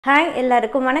Hi,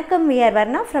 எல்லாருக்கும் வணக்கம். We are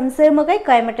Varnaa from Sirumugai,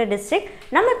 Coimbatore district.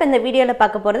 நம்ம இப்ப இந்த வீடியோல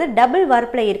பார்க்க போறது டபுள்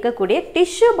வார்ப்ல இருக்கக்கூடிய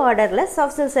டிஷ்யூ பார்டர்ல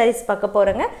சாஃப்ட் சில்க் sarees பார்க்க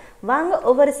போறோங்க. வாங்க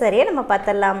ஒவ்வொரு சாரியை நம்ம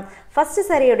பார்த்தறலாம். ஃபர்ஸ்ட்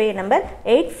சாரியோட நம்பர்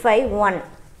 851.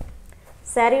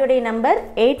 சாரியோட number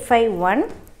 851.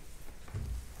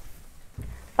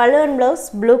 Pallu and blouse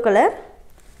blue color.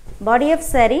 Body of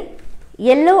saree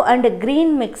yellow and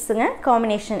green mixங்க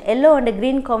combination. Yellow and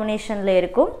green combinationல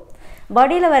இருக்கும்.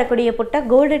 பாடியில வரக்கூடிய புட்டா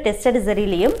கோல்ட் டெஸ்டட்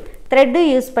ஜரியிலயும் thread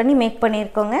யூஸ் பண்ணி மேக்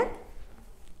பண்ணிருக்கோங்க.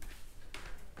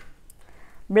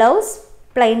 blouse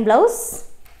plain blouse.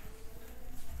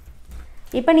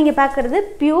 இப்போ நீங்க பார்க்கிறது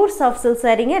pure soft silk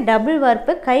சாரீங்க double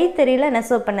warp கைத்தறியில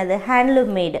நெசவு பண்ணது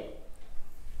handloom made.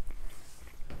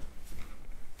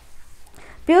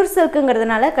 பியூர்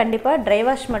சில்க்ங்கிறதுனால கண்டிப்பா dry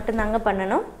wash மட்டும் தாங்க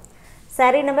பண்ணனும்.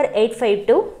 saree number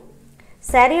 852.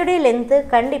 சாரியோட லெந்த்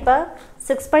கண்டிப்பா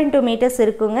 6.2 meters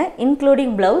இருக்குங்க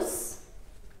including blouse.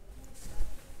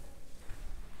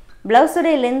 blouse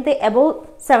ஓட லெந்த் above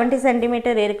 70 cm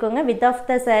இருக்குங்க. width of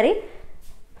the saree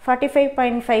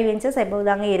 45.5 inches above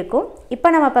தாங்க இருக்கும். இப்போ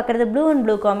நம்ம பார்க்கிறது blue and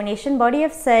blue combination. body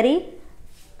of saree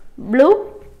blue,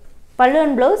 pallu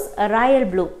and blouse royal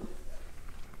blue.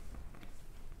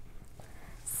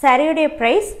 சாரியோட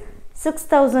price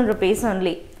 6000 rupees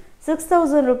only.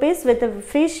 6000 rupees with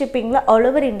free shipping la all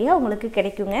over India உங்களுக்கு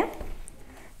கிடைக்குங்க.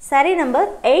 saree number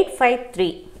 853.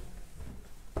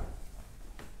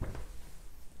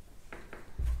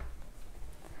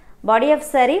 body of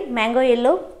saree mango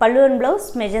yellow, pallu and blouse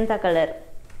magenta color.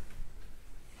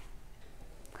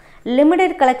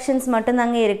 limited collections மட்டும்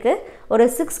தாங்க இருக்கு. ஒரு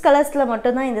 6 கலர்ஸ்ல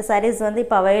மட்டும் தான் இந்த sarees வந்து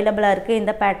இப்ப அவேலபிளா இருக்கு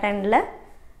இந்த பேட்டர்ன்ல.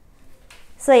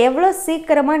 So எவ்வளோ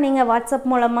சீக்கிரமா நீங்க வாட்ஸ்அப்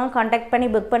மூலமா கான்டாக்ட் பண்ணி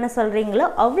புக் பண்ண சொல்றீங்களோ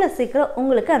அவ்வளோ சீக்கிரம்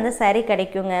உங்களுக்கு அந்த saree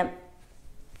கிடைக்குங்க.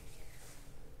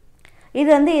 இது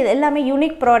வந்து எல்லாமே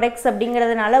யூனிக் ப்ராடக்ட்ஸ்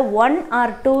அப்படிங்கிறதுனால 1 or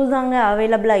 2 தாங்க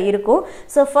அவேலபிளா இருக்கும்.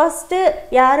 ஸோ ஃபர்ஸ்ட்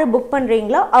யாரு புக்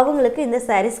பண்றீங்களோ அவங்களுக்கு இந்த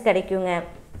sarees கிடைக்குங்க.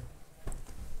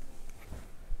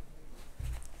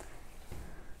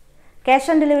 cash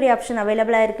on delivery option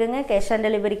available இருக்குங்க. cash on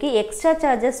deliveryக்கு extra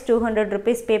charges 200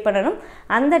 rupees pay பண்ணனும்.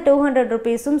 அந்த 200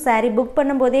 rupeesum saree book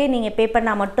பண்ணும்போதே நீங்க pay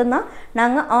பண்ணா மட்டும் தான்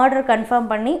நாங்க ஆர்டர் கன்ஃபார்ம்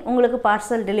பண்ணி உங்களுக்கு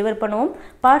பார்சல் டெலிவர் பண்ணுவோம்.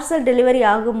 பார்சல் டெலிவரி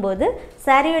ஆகும்போது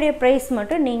saree உடைய பிரைஸ்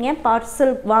மட்டும் நீங்க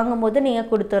பார்சல் வாங்கும்போது நீங்க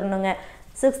கொடுத்துறணுங்க.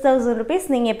 6000 rupees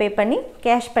நீங்க pay பண்ணி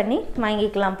cash பண்ணி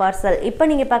வாங்கிக்கலாம் பார்சல். இப்போ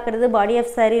நீங்க பார்க்கிறது body of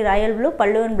saree royal blue,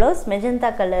 pallu and blouse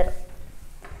magenta color.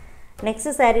 next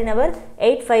saree number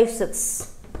 856.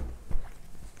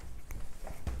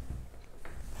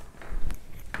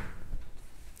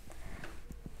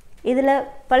 இதுல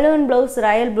pallu and blouse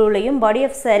royal blueலயும் body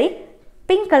of saree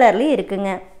pink colorலயும்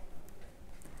இருக்குங்க.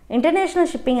 international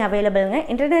shipping availableங்க.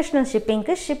 international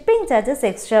shippingக்கு shipping charges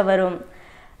extra வரும்.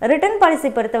 return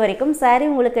policy பொறுத்த வரைக்கும் saree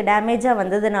உங்களுக்கு டேமேஜா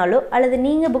வந்ததுனாலோ அல்லது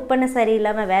நீங்க புக் பண்ண saree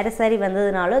இல்லாம வேற saree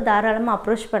வந்ததுனாலோ தாராளமா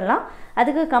அப்ரோச் பண்ணலாம்.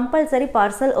 அதுக்கு கம்பல்சரி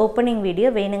பார்சல் ஓபனிங்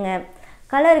வீடியோ வேணுங்க.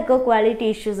 கலருக்கோ குவாலிட்டி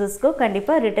இஷ்யூஸ்க்கோ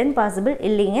கண்டிப்பா ரிட்டர்ன் பாசிபிள்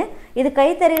இல்லைங்க. இது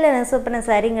கைத்தறியில நெசவு பண்ண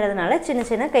சாரிங்கிறதுனால சின்ன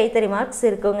சின்ன கைத்தறி மார்க்ஸ்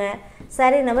இருக்குங்க.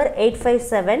 saree number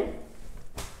 857.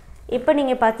 இப்போ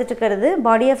நீங்க பார்த்துட்டு இருக்கிறது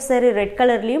body of saree ரெட்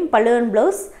கலர்லயும் pallu and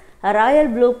blouse royal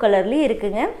blue கலர்லயும்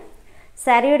இருக்குங்க.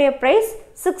 சாரியோட பிரைஸ்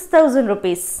 6000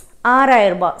 rupees.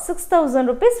 6000 ரூபாய்.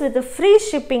 6000 rupees with free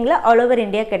shippingல all over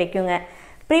India கிடைக்குங்க.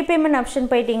 ப்ரீபேமெண்ட் ஆப்ஷன்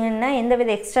போய்ட்டீங்கன்னா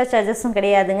எந்தவித எக்ஸ்ட்ரா சார்ஜஸும்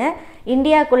கிடையாதுங்க.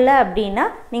 இந்தியாக்குள்ள அப்படின்னா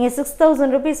நீங்க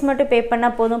 6000 rupees மட்டும் பே பண்ணா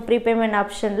போதும். ப்ரீபேமெண்ட்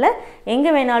ஆப்ஷன்ல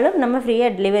எங்க வேணாலும் நம்ம ஃப்ரீயா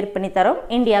டெலிவரி பண்ணி தரோம்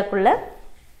இந்தியாக்குள்ள.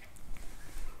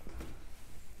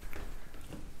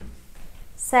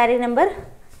 saree number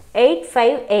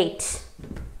 858.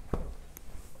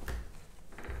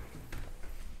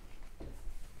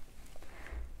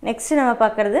 next நம்ம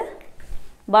பார்க்கிறது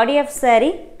body of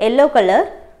saree yellow color,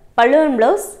 pallu and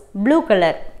blouse blue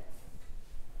color.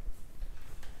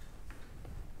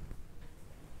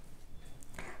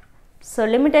 so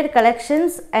limited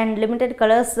collections and limited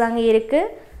colors தாங்க இருக்கு.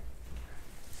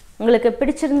 உங்களுக்கு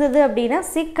பிடிச்சிருந்தது அப்படினா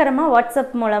சீக்கிரமா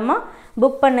வாட்ஸ்அப் மூலமா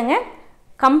புக் பண்ணுங்க.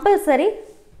 கம்பல்சரி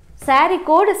saree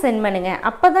கோட் சென்ட் பண்ணுங்க.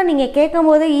 அப்பதான் நீங்க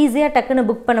கேக்கும்போது ஈஸியா டக்குன்னு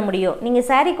புக் பண்ண முடியும். நீங்க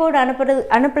saree கோட்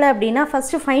அனுப்பல அப்படினா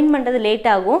ஃபர்ஸ்ட் ஃபைண்ட் பண்றது லேட்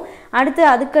ஆகும்.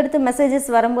 அதுக்கு மெசேजेस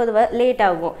வரும்போது லேட்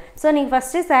ஆகும். சோ நீங்க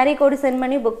ஃபர்ஸ்ட் saree கோட் சென்ட்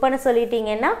பண்ணி புக் பண்ண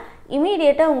சொல்லிட்டீங்கன்னா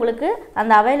இமிடியேட்டா உங்களுக்கு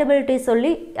அந்த அவேலபிலிட்டி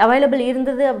சொல்லி அவேலபிள்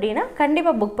இருந்தது அப்படினா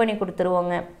கண்டிப்பா புக் பண்ணி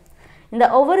கொடுத்துருவாங்க. இந்த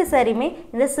ஒவ்வொரு சாரியுமே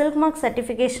இந்த silk mark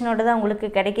certificationோட தான் உங்களுக்கு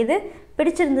கிடைக்குது.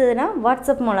 பிடிச்சிருந்ததுனா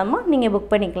வாட்ஸ்அப் மூலமா நீங்க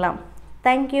புக் பண்ணிக்கலாம்.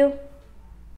 Thank you.